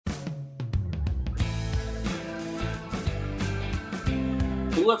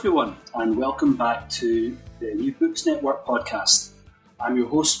Hello everyone, and welcome back to the New Books Network podcast. I'm your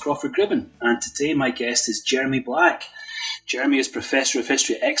host, Crawford Gribben, and today my guest is Jeremy Black. Jeremy is Professor of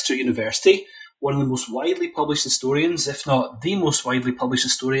History at Exeter University, one of the most widely published historians, if not the most widely published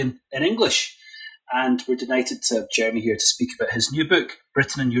historian in English. And we're delighted to have Jeremy here to speak about his new book,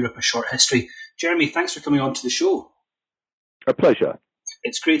 Britain and Europe, A Short History. Jeremy, thanks for coming on to the show. A pleasure.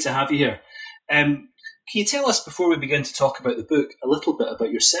 It's great to have you here. Can you tell us, before we begin to talk about the book, a little bit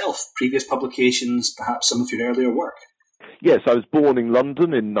about yourself, previous publications, perhaps some of your earlier work? Yes, I was born in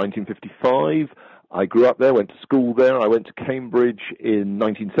London in 1955. I grew up there, went to school there. I went to Cambridge in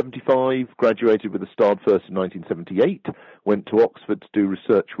 1975, graduated with a Stard First in 1978, went to Oxford to do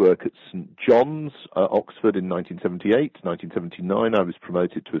research work at St John's, Oxford in 1978. 1979, I was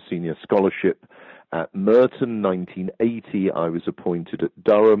promoted to a senior scholarship at Merton. 1980, I was appointed at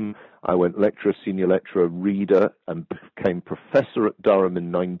Durham. I went lecturer, senior lecturer, reader, and became professor at Durham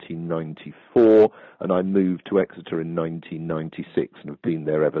in 1994, and I moved to Exeter in 1996 and have been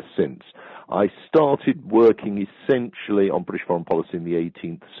there ever since. I started working essentially on British foreign policy in the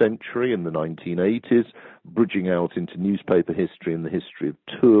 18th century, in the 1980s, bridging out into newspaper history and the history of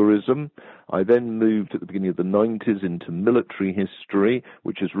tourism. I then moved at the beginning of the 90s into military history,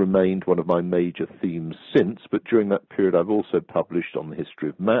 which has remained one of my major themes since, but during that period I've also published on the history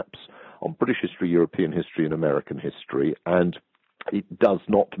of maps, on British history, European history, and American history, and it does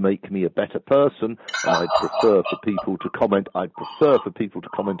not make me a better person, and I'd prefer for people to comment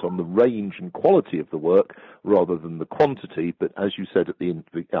on the range and quality of the work rather than the quantity, but as you said at the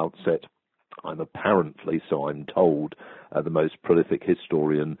outset, I'm apparently, so I'm told, the most prolific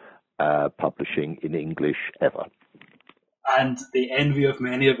historian publishing in English ever. And the envy of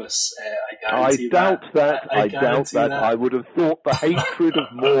many of us, I doubt that. I doubt that. I would have thought the hatred of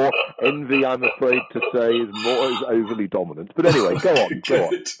more envy, I'm afraid to say, is overly dominant. But anyway, go on.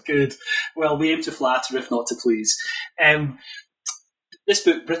 Good. Well, we aim to flatter, if not to please. This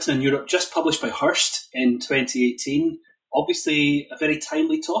book, Britain and Europe, just published by Hurst in 2018, obviously a very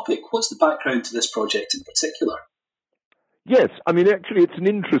timely topic. What's the background to this project in particular? Yes, I mean, actually, it's an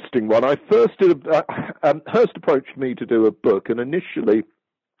interesting one. I first did Hurst approached me to do a book, and initially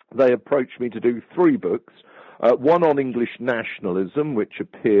they approached me to do 3 books, one on English nationalism, which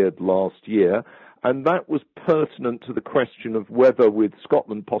appeared last year, and that was pertinent to the question of whether, with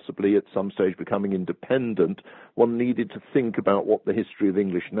Scotland possibly at some stage becoming independent, one needed to think about what the history of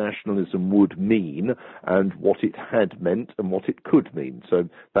English nationalism would mean and what it had meant and what it could mean. So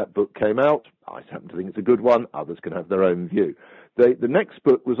that book came out. I happen to think it's a good one. Others can have their own view. The next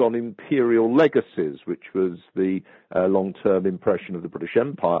book was on imperial legacies, which was the long-term impression of the British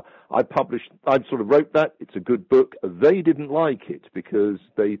Empire. I sort of wrote that. It's a good book. They didn't like it because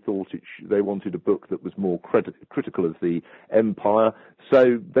they thought they wanted a book that was more critical of the empire.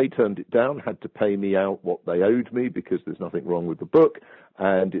 So they turned it down, had to pay me out what they owed me because there's nothing wrong with the book,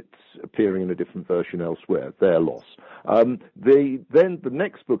 and it's appearing in a different version elsewhere. Their loss. Then the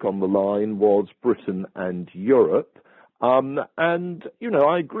next book on the line was Britain and Europe. And,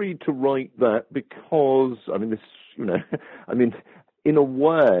 I agreed to write that because, in a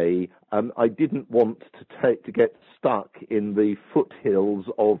way, I didn't want to get stuck in the foothills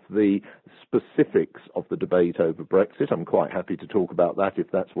of the specifics of the debate over Brexit. I'm quite happy to talk about that if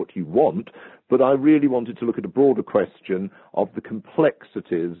that's what you want, but I really wanted to look at a broader question of the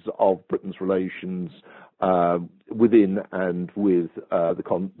complexities of Britain's relations within and with the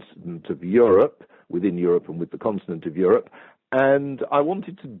continent of Europe, within Europe and with the continent of Europe. And I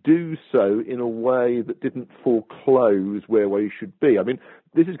wanted to do so in a way that didn't foreclose where we should be. I mean,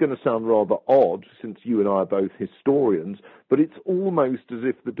 this is going to sound rather odd since you and I are both historians, but it's almost as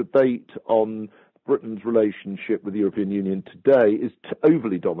if the debate on Britain's relationship with the European Union today is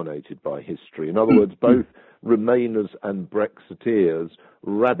overly dominated by history. In other words, both Remainers and Brexiteers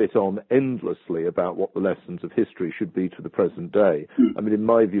rabbit on endlessly about what the lessons of history should be to the present day. I mean, in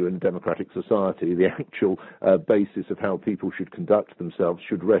my view, in a democratic society, the actual basis of how people should conduct themselves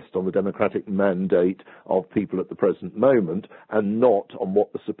should rest on the democratic mandate of people at the present moment and not on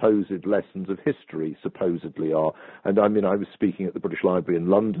what the supposed lessons of history supposedly are. And I mean, I was speaking at the British Library in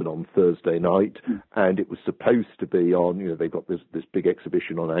London on Thursday night, and it was supposed to be on, they've got this big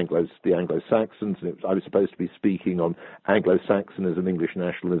exhibition on the Anglo-Saxons, and I was supposed to be speaking on Anglo-Saxonism, English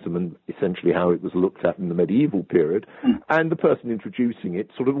nationalism, and essentially how it was looked at in the medieval period. And the person introducing it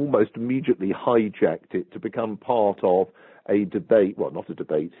sort of almost immediately hijacked it to become part of a debate, well, not a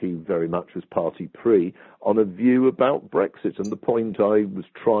debate, he very much was party pre, on a view about Brexit. And the point I was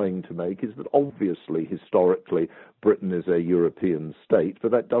trying to make is that obviously, historically, Britain is a European state,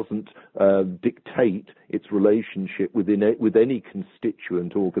 but that doesn't dictate its relationship with any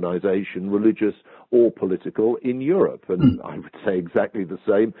constituent organisation, religious or political, in Europe. And I would say exactly the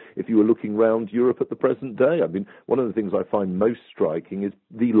same if you were looking around Europe at the present day. I mean, one of the things I find most striking is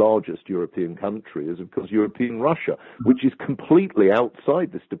the largest European country is, of course, European Russia, which is completely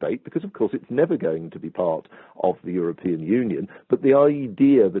outside this debate because, of course, it's never going to be part of the European Union. But the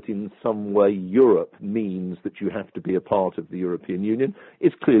idea that in some way Europe means that you have to be a part of the European Union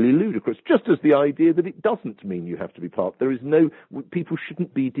is clearly ludicrous, just as the idea that it doesn't mean you have to be part. People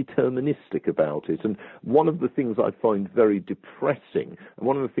shouldn't be deterministic about it. And one of the things I find very depressing, and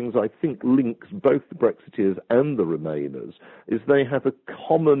one of the things I think links both the Brexiteers and the Remainers, is they have a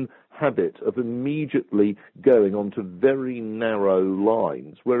common habit of immediately going onto very narrow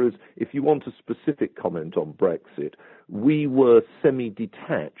lines. Whereas if you want a specific comment on Brexit, we were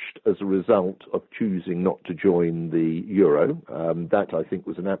semi-detached as a result of choosing not to join the euro. That, I think,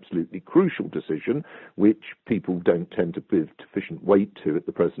 was an absolutely crucial decision, which people don't tend to give sufficient weight to at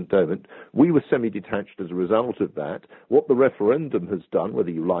the present moment. We were semi-detached as a result of that. What the referendum has done,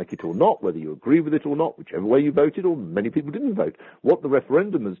 whether you like it or not, whether you agree with it or not, whichever way you voted, or many people didn't vote, what the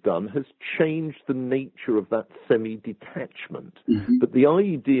referendum has done has changed the nature of that semi-detachment. But the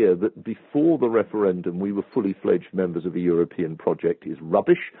idea that before the referendum we were fully fledged members of a European project is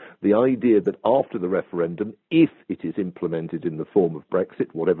rubbish. The idea that after the referendum, if it is implemented in the form of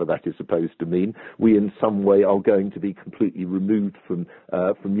Brexit, whatever that is supposed to mean, we in some way are going to be completely removed from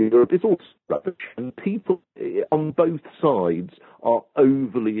Europe is also rubbish. And people on both sides are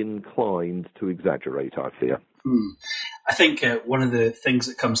overly inclined to exaggerate, I fear. I think one of the things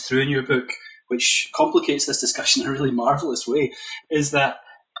that comes through in your book, which complicates this discussion in a really marvellous way, is that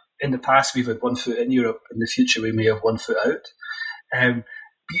in the past we've had one foot in Europe, in the future we may have one foot out.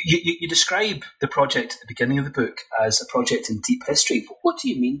 You describe the project at the beginning of the book as a project in deep history. What do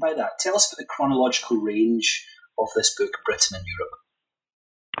you mean by that? Tell us about the chronological range of this book, Britain and Europe.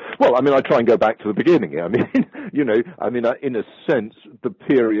 Well, I mean, I try and go back to the beginning. I mean, in a sense, the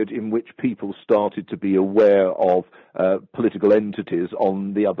period in which people started to be aware of political entities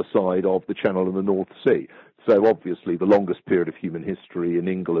on the other side of the Channel and the North Sea. So obviously the longest period of human history in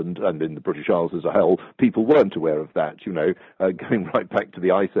England and in the British Isles as a whole, people weren't aware of that, going right back to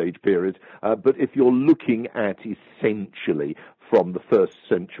the Ice Age period. But if you're looking at essentially from the 1st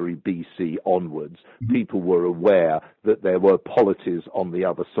century BC onwards, people were aware that there were polities on the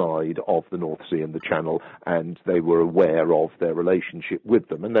other side of the North Sea and the Channel, and they were aware of their relationship with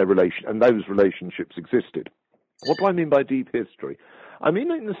them, and those relationships existed. What do I mean by deep history? I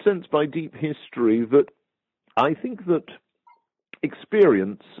mean, in the sense by deep history that I think that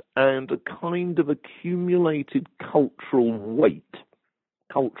experience and a kind of accumulated cultural weight,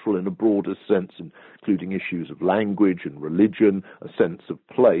 cultural in a broader sense, including issues of language and religion, a sense of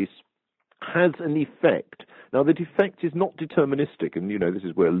place, has an effect. Now, that effect is not deterministic, and, this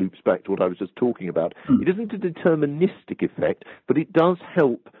is where it loops back to what I was just talking about. It isn't a deterministic effect, but it does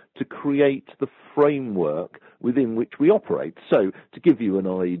help to create the framework within which we operate. So, to give you an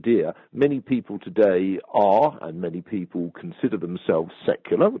idea, many people today are, and many people consider themselves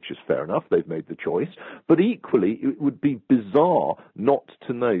secular, which is fair enough, they've made the choice, but equally it would be bizarre not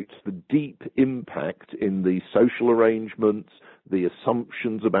to note the deep impact in the social arrangements, the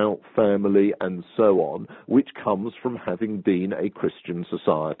assumptions about family and so on, which comes from having been a Christian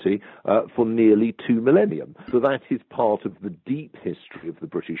society for nearly 2 millennia. So that is part of the deep history of the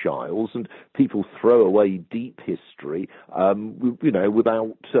British Isles, and people throw away deep history,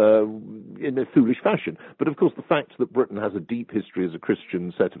 without, in a foolish fashion. But of course, the fact that Britain has a deep history as a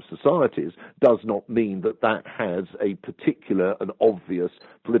Christian set of societies does not mean that that has a particular and obvious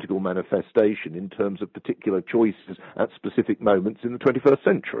political manifestation in terms of particular choices at specific moments in the 21st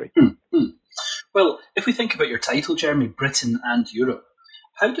century. Well, if we think about your title, Jeremy, Britain and Europe,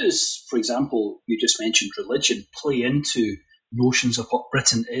 how does, for example, you just mentioned religion, play into notions of what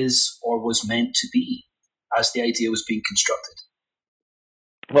Britain is or was meant to be as the idea was being constructed?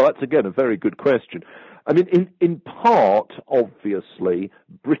 Well, that's, again, a very good question. I mean, in part, obviously,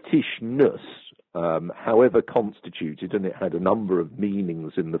 Britishness, however constituted, and it had a number of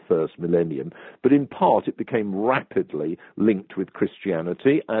meanings in the first millennium, but in part it became rapidly linked with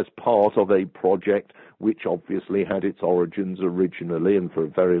Christianity as part of a project which obviously had its origins originally and for a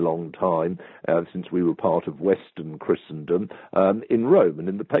very long time, since we were part of Western Christendom, in Rome and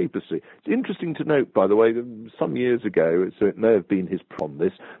in the papacy. It's interesting to note, by the way, that some years ago, so it may have been his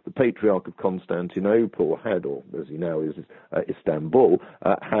promise, the Patriarch of Constantinople had, or as he now is, Istanbul,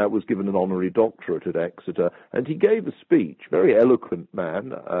 was given an honorary doctorate at Exeter, and he gave a speech, very eloquent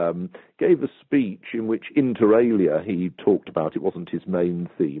man, gave a speech in which, inter alia, he talked about, it wasn't his main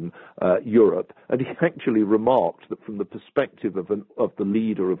theme, Europe, and he actually remarked that from the perspective of the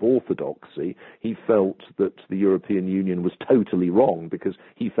leader of orthodoxy, he felt that the European Union was totally wrong, because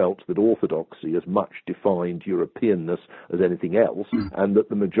he felt that orthodoxy as much defined Europeanness as anything else, and that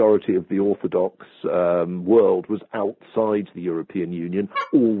the majority of the Orthodox world was outside the European Union,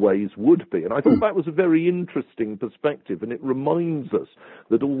 always would be. And I thought that was a very interesting perspective, and it reminds us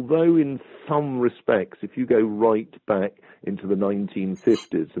that although in some respects, if you go right back into the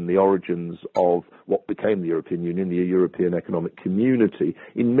 1950s and the origins of what became the European Union, the European Economic Community,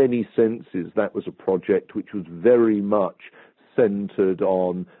 in many senses that was a project which was very much centred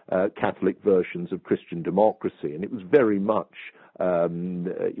on Catholic versions of Christian democracy, and it was very much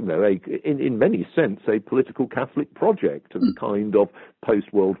in many sense, a political Catholic project, and kind of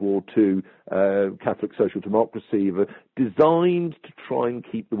post-World War II Catholic social democracy designed to try and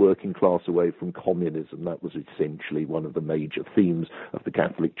keep the working class away from communism. That was essentially one of the major themes of the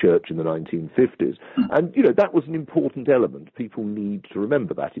Catholic Church in the 1950s. And, that was an important element. People need to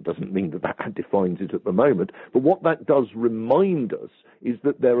remember that. It doesn't mean that defines it at the moment. But what that does remind us is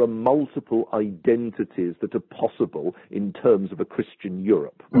that there are multiple identities that are possible in terms of a Christian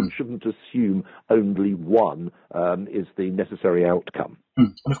Europe. One shouldn't assume only one is the necessary outcome.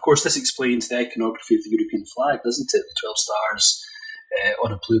 And of course, this explains the iconography of the European flag, doesn't it? The 12 stars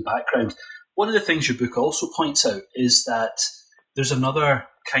on a blue background. One of the things your book also points out is that there's another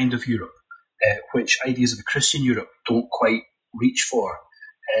kind of Europe, which ideas of a Christian Europe don't quite reach for.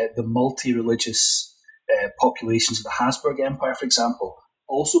 The multi-religious populations of the Habsburg Empire, for example,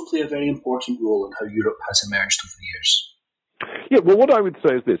 also play a very important role in how Europe has emerged over the years. Yeah, well, what I would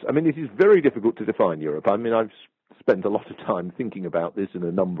say is this. I mean, it is very difficult to define Europe. I mean, I've spent a lot of time thinking about this in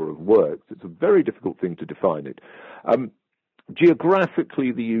a number of works. It's a very difficult thing to define it.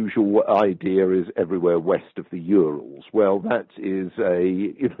 Geographically, the usual idea is everywhere west of the Urals. Well, that is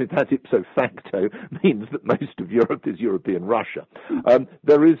that ipso facto means that most of Europe is European Russia.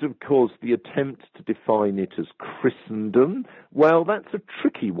 There is, of course, the attempt to define it as Christendom. Well, that's a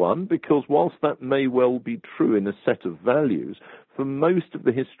tricky one, because whilst that may well be true in a set of values, for most of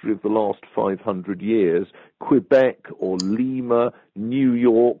the history of the last 500 years, Quebec or Lima, New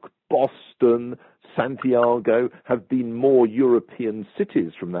York, Boston, Santiago have been more European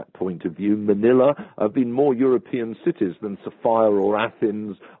cities from that point of view. Manila have been more European cities than Sofia or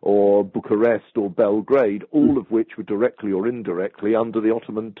Athens or Bucharest or Belgrade, all of which were directly or indirectly under the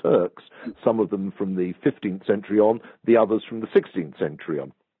Ottoman Turks, some of them from the 15th century on, the others from the 16th century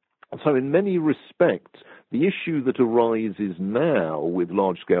on. So in many respects, the issue that arises now with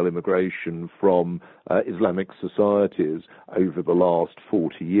large-scale immigration from Islamic societies over the last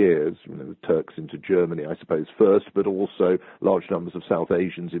 40 years, the Turks into Germany, I suppose, first, but also large numbers of South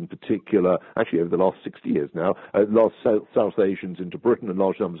Asians in particular, actually over the last 60 years now, South Asians into Britain and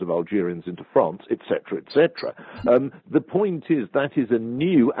large numbers of Algerians into France, etc., etc. The point is that is a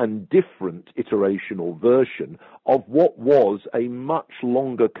new and different iteration or version of what was a much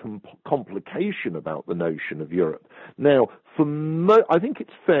longer complication about the notion of Europe. Now, I think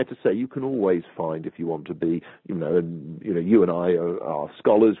it's fair to say you can always find, if you want to be, you and I are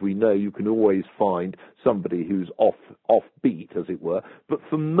scholars, we know you can always find somebody who's offbeat, as it were. But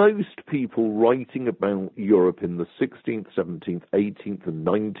for most people writing about Europe in the 16th, 17th, 18th and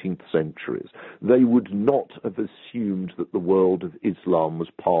 19th centuries, they would not have assumed that the world of Islam was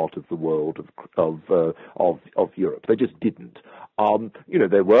part of the world of Europe. They just didn't.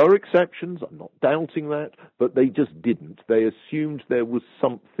 There were exceptions, I'm not doubting that, but they just didn't. They assumed there was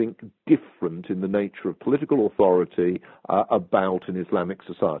something different in the nature of political authority about an Islamic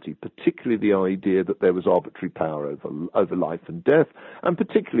society, particularly the idea that there was arbitrary power over life and death, and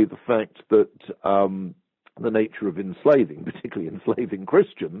particularly the fact that the nature of enslaving, particularly enslaving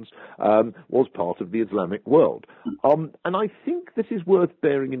Christians, was part of the Islamic world. And I think this is worth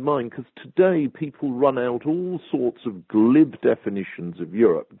bearing in mind, because today people run out all sorts of glib definitions of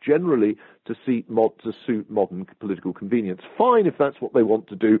Europe, generally to suit modern political convenience. Fine, if that's what they want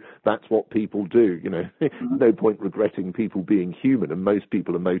to do, that's what people do. No point regretting people being human, and most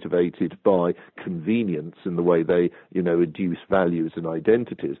people are motivated by convenience in the way they, adduce values and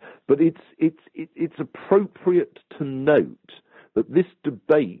identities. But it's appropriate to note that this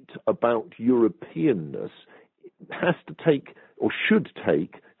debate about Europeanness has to take, or should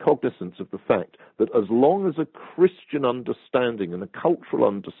take, cognizance of the fact that as long as a Christian understanding and a cultural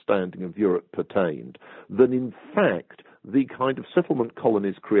understanding of Europe pertained, then in fact the kind of settlement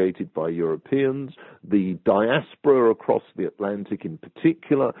colonies created by Europeans, the diaspora across the Atlantic in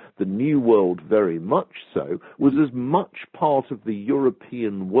particular, the New World very much so, was as much part of the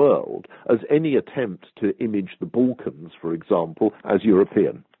European world as any attempt to image the Balkans, for example, as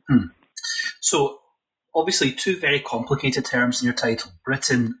European. So, obviously, two very complicated terms in your title,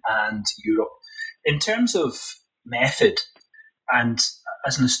 Britain and Europe. In terms of method, and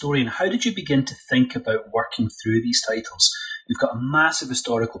as an historian, how did you begin to think about working through these titles? You've got a massive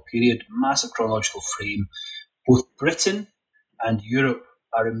historical period, massive chronological frame. Both Britain and Europe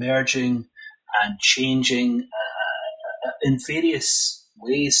are emerging and changing in various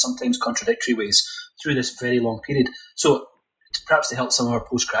ways, sometimes contradictory ways, through this very long period. So, perhaps to help some of our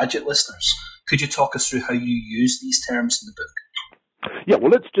postgraduate listeners, could you talk us through how you use these terms in the book? Yeah, well,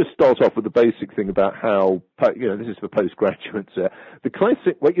 let's just start off with the basic thing about how, this is for postgraduates. The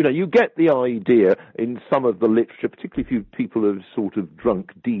classic, you get the idea in some of the literature, particularly if people have sort of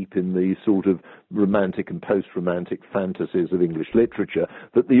drunk deep in the sort of romantic and post-romantic fantasies of English literature,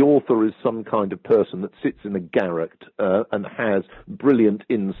 that the author is some kind of person that sits in a garret and has brilliant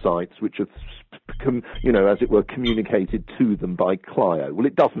insights which are, as it were, communicated to them by Clio. Well,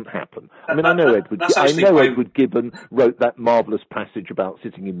 it doesn't happen. I mean, I know Edward Gibbon wrote that marvellous passage about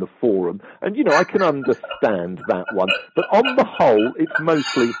sitting in the forum, and, I can understand that one. But on the whole, it's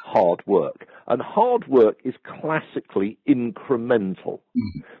mostly hard work. And hard work is classically incremental.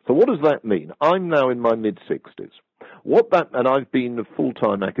 So what does that mean? I'm now in my mid-60s. And I've been a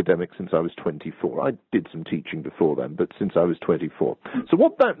full-time academic since I was 24. I did some teaching before then, but since I was 24. So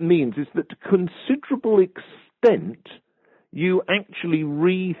what that means is that to considerable extent, you actually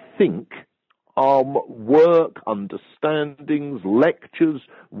rethink work, understandings, lectures,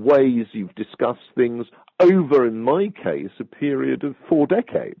 ways you've discussed things over, in my case, a period of 4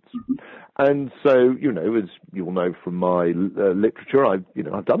 decades. And so, as you'll know from my literature, I've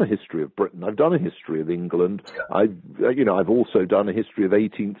done a history of Britain, I've done a history of England, I've also done a history of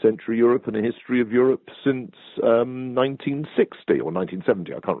 18th century Europe and a history of Europe since 1960 or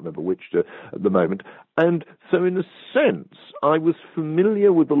 1970, I can't remember which at the moment. And so, in a sense, I was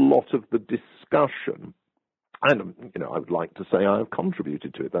familiar with a lot of the discussion. And, I would like to say I have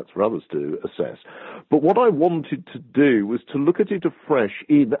contributed to it. That's for others to assess. But what I wanted to do was to look at it afresh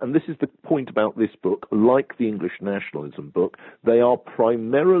and this is the point about this book, like the English nationalism book, they are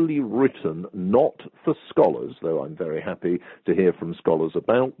primarily written not for scholars, though I'm very happy to hear from scholars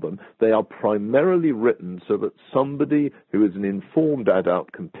about them. They are primarily written so that somebody who is an informed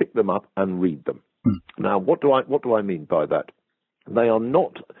adult can pick them up and read them. Now, what do I mean by that? They are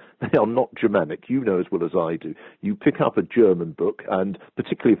not Germanic. You know as well as I do. You pick up a German book, and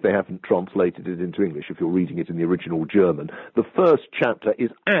particularly if they haven't translated it into English, if you're reading it in the original German, the first chapter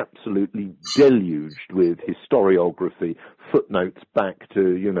is absolutely deluged with historiography, footnotes back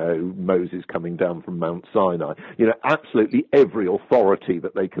to, Moses coming down from Mount Sinai. Absolutely every authority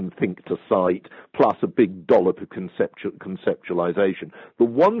that they can think to cite, plus a big dollop of conceptualization. The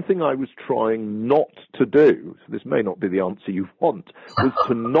one thing I was trying not to do, so this may not be the answer you want, was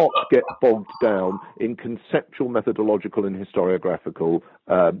to not get bogged down in conceptual, methodological, and historiographical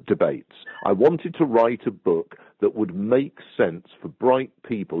debates. I wanted to write a book that would make sense for bright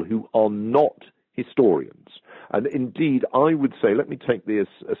people who are not historians. And indeed, I would say, let me take this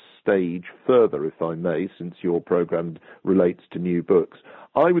a stage further, if I may, since your program relates to new books.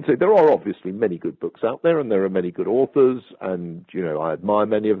 I would say there are obviously many good books out there, and there are many good authors, and, I admire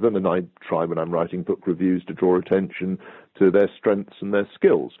many of them, and I try when I'm writing book reviews to draw attention to their strengths and their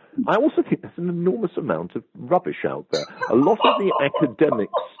skills. I also think there's an enormous amount of rubbish out there. A lot of the academic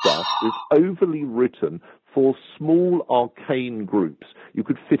stuff is overly written for small arcane groups. You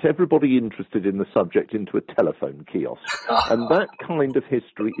could fit everybody interested in the subject into a telephone kiosk. And that kind of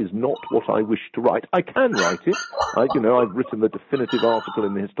history is not what I wish to write. I can write it. I've written the definitive article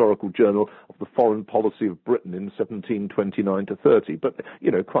in the Historical Journal of the foreign policy of Britain in 1729 to 30. But,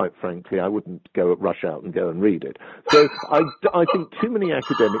 quite frankly, I wouldn't rush out and go and read it. So I think too many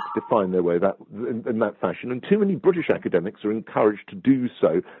academics define their way in that fashion, and too many British academics are encouraged to do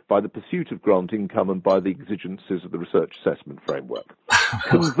so by the pursuit of grant income and by the exigencies of the research assessment framework.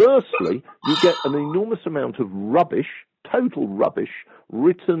 Conversely, you get an enormous amount of rubbish total rubbish,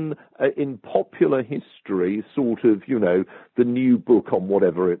 written in popular history, sort of, the new book on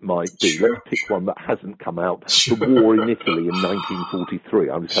whatever it might be. Sure. Let's pick one that hasn't come out. Sure. The War in Italy in 1943.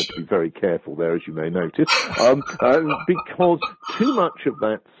 I just had to be very careful there, as you may notice, because too much of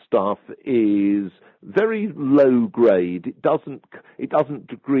that stuff is very low grade. It doesn't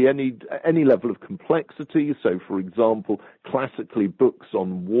agree any level of complexity. So, for example, classically books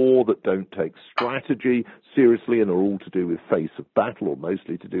on war that don't take strategy seriously and are all to do with face of battle, or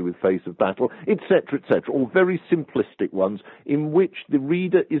mostly to do with face of battle, etc., or very simplistic ones in which the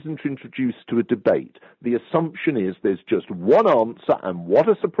reader isn't introduced to a debate. The assumption is there's just one answer, and what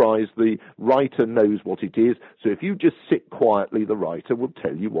a surprise, the writer knows what it is. So if you just sit quietly, the writer will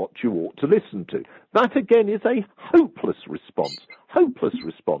tell you what you ought to listen to. That, again, is a hopeless response.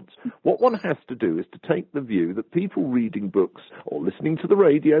 What one has to do is to take the view that people reading books or listening to the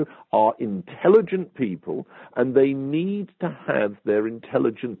radio are intelligent people, and they need to have their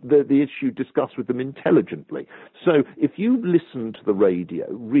the issue discussed with them intelligently. So if you listen to the radio,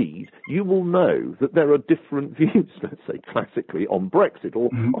 read, you will know that there are different views, let's say classically, on Brexit or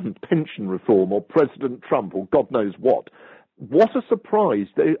on pension reform or President Trump or God knows what. What a surprise.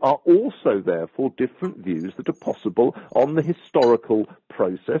 There are also, therefore, different views that are possible on the historical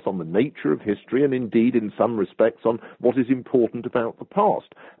process, on the nature of history, and indeed, in some respects, on what is important about the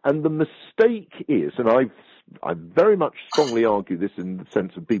past. And the mistake is, and I very much strongly argue this in the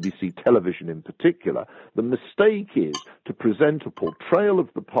sense of BBC television in particular, the mistake is to present a portrayal of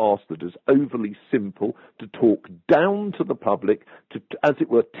the past that is overly simple, to talk down to the public, to, as it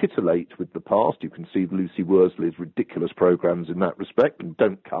were, titillate with the past. You can see Lucy Worsley's ridiculous programmes in that respect, and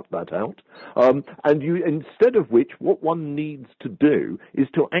don't cut that out. Instead of which, what one needs to do is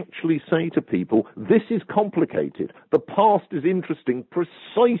to actually say to people, this is complicated. The past is interesting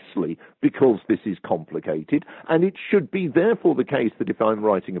precisely because this is complicated. And it should be therefore the case that if I'm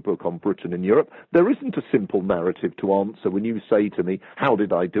writing a book on Britain and Europe, there isn't a simple narrative to answer when you say to me, how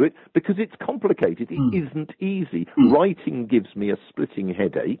did I do it? Because it's complicated. It isn't easy. Writing gives me a splitting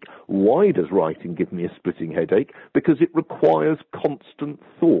headache. Why does writing give me a splitting headache? Because it requires constant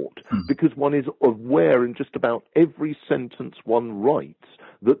thought. Because one is aware in just about every sentence one writes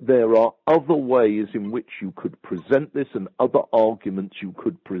that there are other ways in which you could present this and other arguments you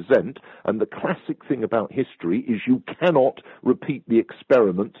could present. And the classic thing about history is you cannot repeat the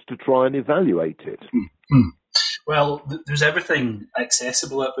experiments to try and evaluate it. Well, there's everything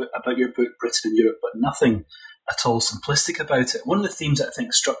accessible about your book, Britain and Europe, but nothing at all simplistic about it. One of the themes that I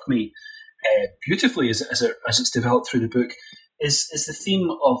think struck me beautifully as it's developed through the book is the theme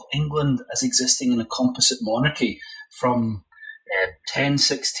of England as existing in a composite monarchy from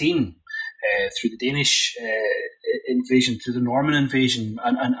 1016 through the Danish invasion, through the Norman invasion,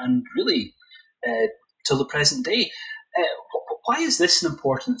 and really till the present day. Why is this an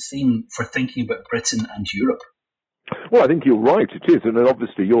important theme for thinking about Britain and Europe? Well, I think you're right, it is. And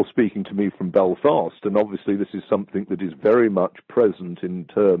obviously you're speaking to me from Belfast, and obviously this is something that is very much present in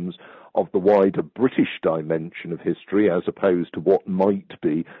terms of the wider British dimension of history as opposed to what might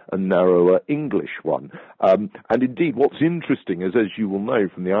be a narrower English one. And indeed, what's interesting is, as you will know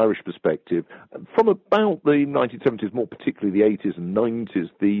from the Irish perspective, from about the 1970s, more particularly the 80s and 90s,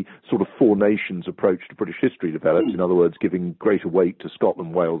 the sort of four nations approach to British history developed, in other words, giving greater weight to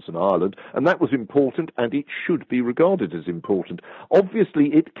Scotland, Wales and Ireland. And that was important, and it should be regarded as important. Obviously,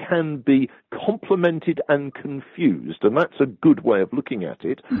 it can be complemented and confused, and that's a good way of looking at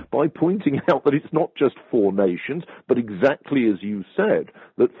it, by pointing out that it's not just four nations, but exactly as you said,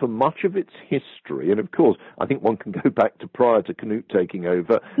 that for much of its history, and of course, I think one can go back to prior to Canute taking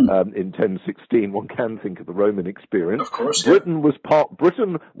over in 1016, one can think of the Roman experience. Of course, Britain was part,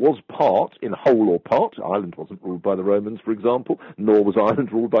 in whole or part. Ireland wasn't ruled by the Romans, for example, nor was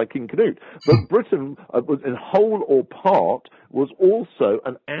Ireland ruled by King Canute. But Britain was in whole or part was also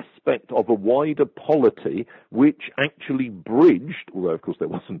an aspect of a wider polity which actually bridged, although of course there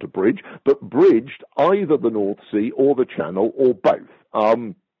wasn't a bridge, but bridged either the North Sea or the Channel or both.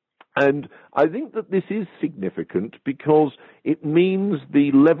 And I think that this is significant because it means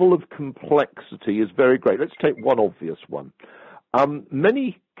the level of complexity is very great. Let's take one obvious one.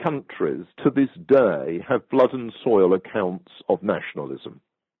 Many countries to this day have blood and soil accounts of nationalism.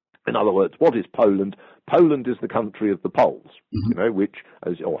 In other words, what is Poland? Poland is the country of the Poles, which,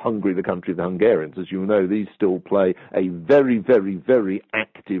 or Hungary, the country of the Hungarians. As you know, these still play a very, very, very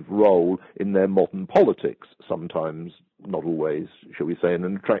active role in their modern politics, sometimes not always, shall we say, in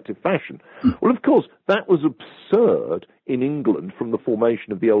an attractive fashion. Well, of course, that was absurd in England from the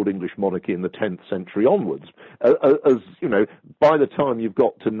formation of the Old English monarchy in the 10th century onwards. As you know, by the time you've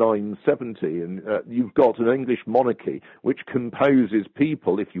got to 970, and you've got an English monarchy which composes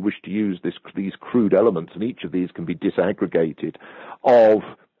people, if you wish to use these crude elements, and each of these can be disaggregated, of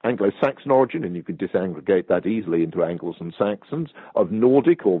Anglo-Saxon origin, and you can disaggregate that easily into Angles and Saxons, of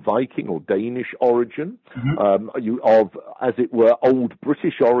Nordic or Viking or Danish origin, of, as it were, Old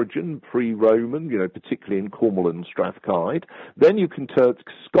British origin, pre-Roman, particularly in Cornwall and Strathclyde. Then you can turn to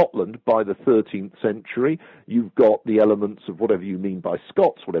Scotland by the 13th century. You've got the elements of whatever you mean by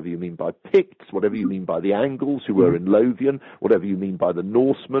Scots, whatever you mean by Picts, whatever you mean by the Angles, who were in Lothian, whatever you mean by the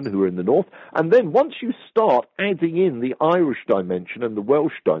Norsemen, who were in the north. And then once you start adding in the Irish dimension and the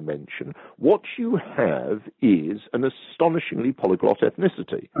Welsh dimension, what you have is an astonishingly polyglot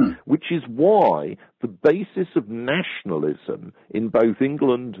ethnicity, which is why the basis of nationalism in both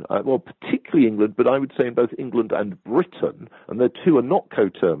England, particularly England, but I would say in both England and Britain, and the two are not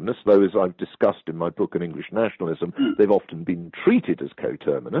coterminous, though as I've discussed in my book on English nationalism, they've often been treated as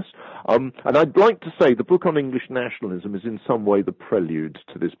coterminous. And I'd like to say the book on English nationalism is in some way the prelude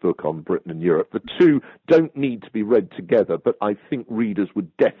to this book on Britain and Europe. The two don't need to be read together, but I think readers would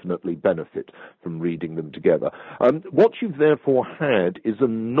definitely benefit from reading them together. What you've therefore had is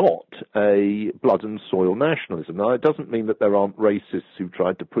not a blood and soil nationalism. Now, it doesn't mean that there aren't racists who've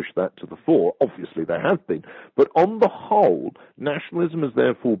tried to push that to the fore. Obviously, there have been. But on the whole, nationalism has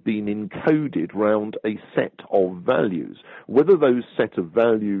therefore been encoded round a set of values. Whether those set of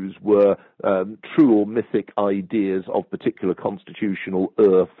values were true or mythic ideas of particular constitutional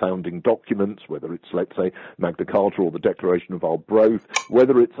founding documents, whether it's, let's say, Magna Carta or the Declaration of Arbroath,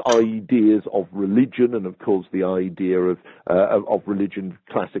 whether it's ideas of religion, and of course the idea of religion,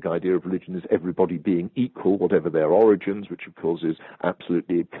 classic idea of religion is everybody being equal, whatever their origins, which of course is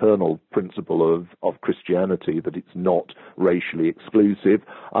absolutely a kernel principle of Christianity, that it's not racially exclusive.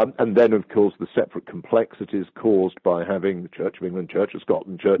 And then, of course, the separate complexities caused by having the Church of England, Church of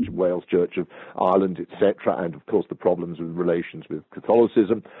Scotland, Church of Wales, Church of Ireland, etc., and of course the problems with relations with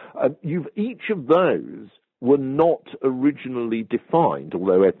Catholicism. Each of those were not originally defined,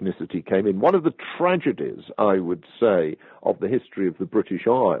 although ethnicity came in. One of the tragedies, I would say, of the history of the British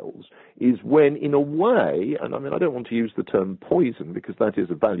Isles is when, in a way, and I mean, I don't want to use the term poison because that is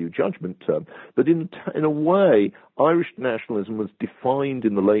a value judgment term, but in a way, Irish nationalism was defined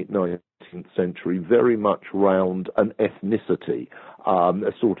in the late 19th century very much round an ethnicity,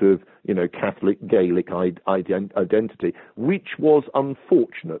 a sort of, Catholic Gaelic identity, which was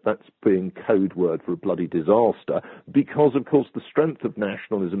unfortunate. That's being code word for a bloody disaster, because, of course, the strength of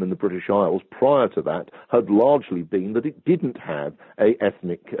nationalism in the British Isles prior to that had largely been that it didn't have a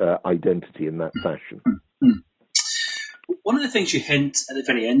ethnic identity in that fashion. One of the things you hint at the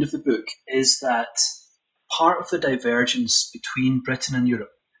very end of the book is that part of the divergence between Britain and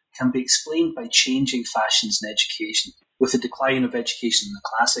Europe can be explained by changing fashions in education. With the decline of education in the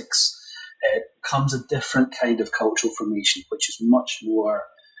classics, comes a different kind of cultural formation, which is much more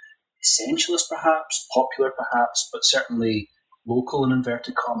essentialist perhaps, popular perhaps, but certainly local in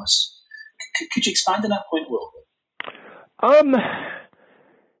inverted commas. Could you expand on that point a little bit?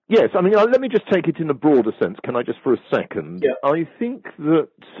 Yes, I mean, let me just take it in a broader sense. Can I just for a second? Yeah. I think that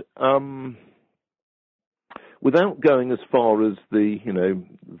without going as far as the,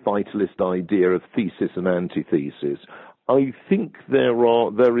 vitalist idea of thesis and antithesis, I think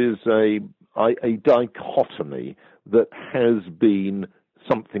there is a dichotomy that has been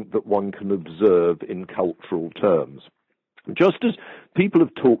something that one can observe in cultural terms. Just as people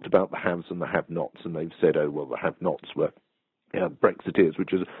have talked about the haves and the have-nots, and they've said, oh, well, the have-nots were Brexiteers,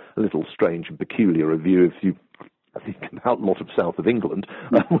 which is a little strange and peculiar a view if you think about a lot of south of England,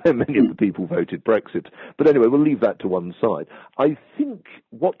 where many of the people voted Brexit. But anyway, we'll leave that to one side. I think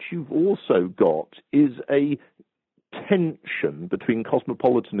what you've also got is a tension between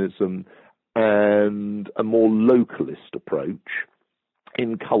cosmopolitanism and a more localist approach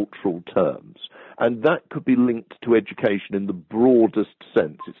in cultural terms. And that could be linked to education in the broadest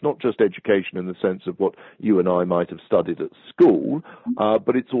sense. It's not just education in the sense of what you and I might have studied at school,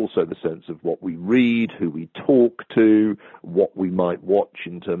 but it's also the sense of what we read, who we talk to, what we might watch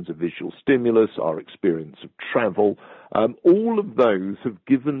in terms of visual stimulus, our experience of travel. all of those have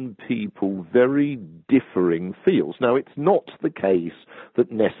given people very differing feels. Now, it's not the case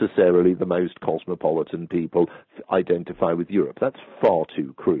that necessarily the most cosmopolitan people identify with Europe. That's far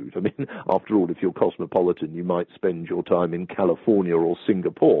too crude. I mean, after all, if you're cosmopolitan, you might spend your time in California or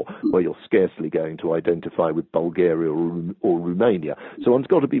Singapore, where you're scarcely going to identify with Bulgaria or Romania. So one's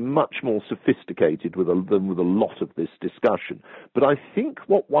got to be much more sophisticated than with a lot of this discussion. But I think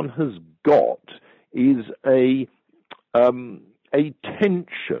what one has got is a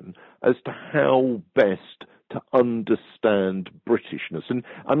tension as to how best to understand Britishness. And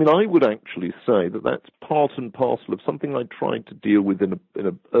I mean, I would actually say that that's part and parcel of something I tried to deal with in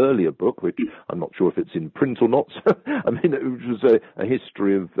an earlier book, which I'm not sure if it's in print or not. So, I mean, it was a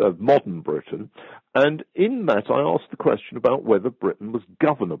history of modern Britain. And in that, I asked the question about whether Britain was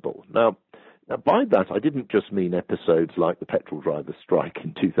governable. Now, by that, I didn't just mean episodes like the petrol driver strike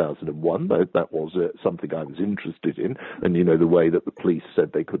in 2001, though that was something I was interested in, and, you know, the way that the police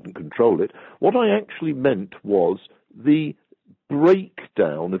said they couldn't control it. What I actually meant was the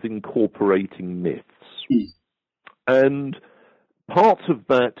breakdown of incorporating myths. And part of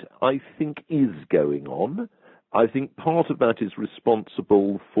that, I think, is going on. I think part of that is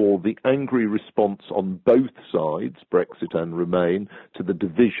responsible for the angry response on both sides, Brexit and Remain, to the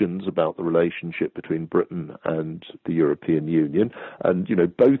divisions about the relationship between Britain and the European Union. And, you know,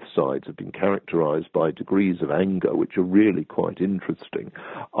 both sides have been characterized by degrees of anger, which are really quite interesting,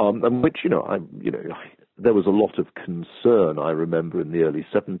 and which, there was a lot of concern, I remember, in the early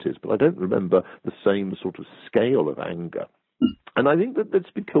 70s, but I don't remember the same sort of scale of anger. And I think that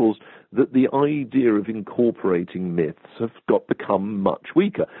that's because that the idea of incorporating myths have become much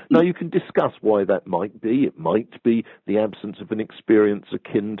weaker. Now, you can discuss why that might be. It might be the absence of an experience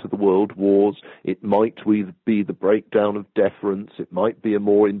akin to the world wars. It might be the breakdown of deference. It might be a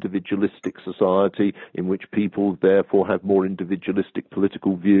more individualistic society in which people therefore have more individualistic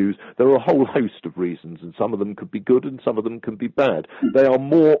political views. There are a whole host of reasons, and some of them could be good and some of them can be bad. They are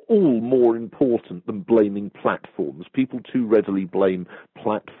all more important than blaming platforms. People too readily blame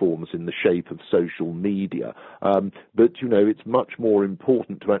platforms in the shape of social media. But, it's much more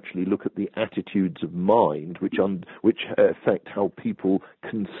important to actually look at the attitudes of mind which affect how people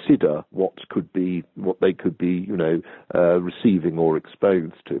consider what they could be, receiving or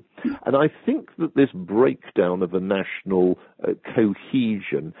exposed to. And I think that this breakdown of a national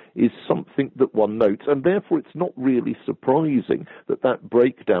cohesion is something that one notes, and therefore it's not really surprising that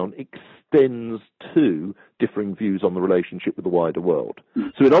breakdown extends to differing views on the relationship with the wider world.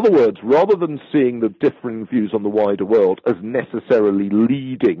 So in other words, rather than seeing the differing views on the wider world as necessarily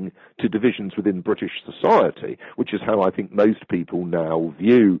leading to divisions within British society, which is how I think most people now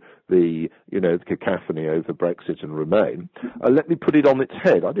view the cacophony over Brexit and Remain, let me put it on its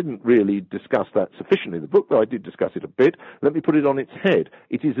head. I didn't really discuss that sufficiently in the book, though I did discuss it a bit. Let me put it on its head.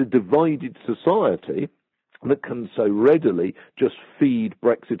 It is a divided society that can so readily just feed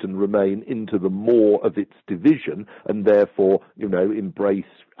Brexit and Remain into the maw of its division and therefore, embrace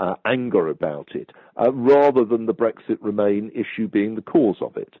anger about it, rather than the Brexit Remain issue being the cause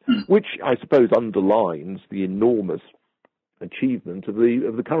of it, which I suppose underlines the enormous achievement of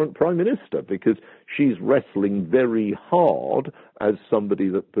the current Prime Minister, because she's wrestling very hard as somebody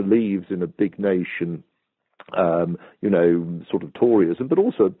that believes in a big nation, sort of Toryism, but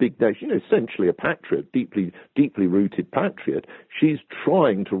also a big nation, essentially a patriot, deeply rooted patriot. She's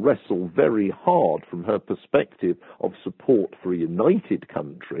trying to wrestle very hard from her perspective of support for a united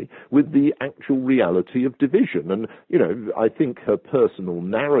country with the actual reality of division. And, I think her personal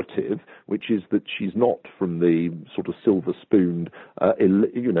narrative, which is that she's not from the sort of silver-spooned,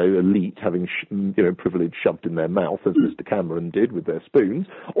 elite having, privilege shoved in their mouth, as Mr. Cameron did with their spoons,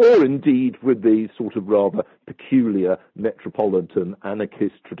 or indeed with the sort of rather peculiar metropolitan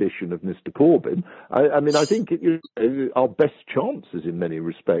anarchist tradition of Mr. Corbyn. I think our best chances in many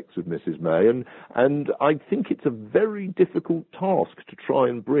respects with Mrs. May, and I think it's a very difficult task to try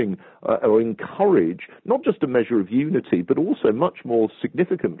and bring or encourage not just a measure of unity, but also much more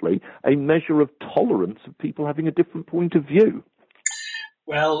significantly a measure of tolerance of people having a different point of view.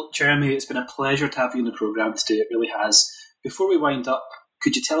 Well, Jeremy, it's been a pleasure to have you in the programme today. It really has. Before we wind up,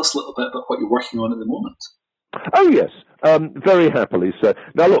 could you tell us a little bit about what you're working on at the moment? Oh, yes, very happily, sir.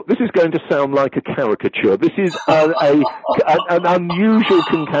 Now, look, this is going to sound like a caricature. This is an unusual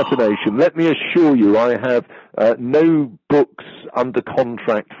concatenation. Let me assure you, I have no books under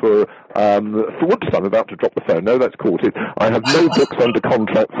contract for whoops, I'm about to drop the phone. No, that's caught it. I have no books under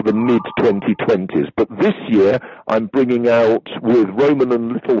contract for the mid-2020s. But this year, I'm bringing out with Rowman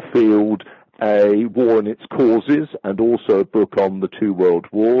and Littlefield a War and Its Causes, and also a book on the two world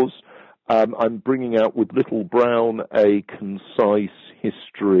wars. I'm bringing out with Little Brown a concise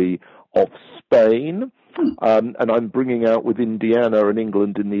history of Spain. And I'm bringing out with Indiana and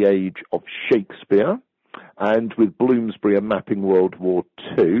England in the Age of Shakespeare, and with Bloomsbury a Mapping World War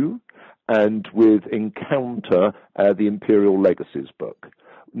II, and with Encounter the Imperial Legacies book.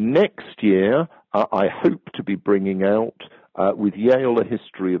 Next year, I hope to be bringing out with Yale a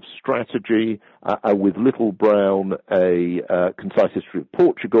History of Strategy, with Little Brown a concise history of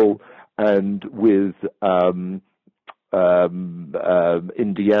Portugal, and with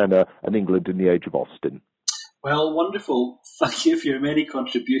Indiana and England in the Age of Austin. Well, wonderful. Thank you for your many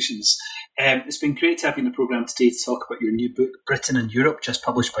contributions. It's been great to have you in the programme today to talk about your new book, Britain and Europe, just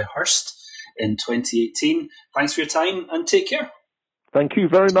published by Hurst in 2018. Thanks for your time and take care. Thank you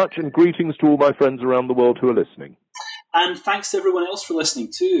very much, and greetings to all my friends around the world who are listening. And thanks to everyone else for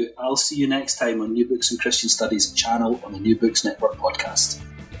listening too. I'll see you next time on New Books in Christian Studies channel on the New Books Network podcast.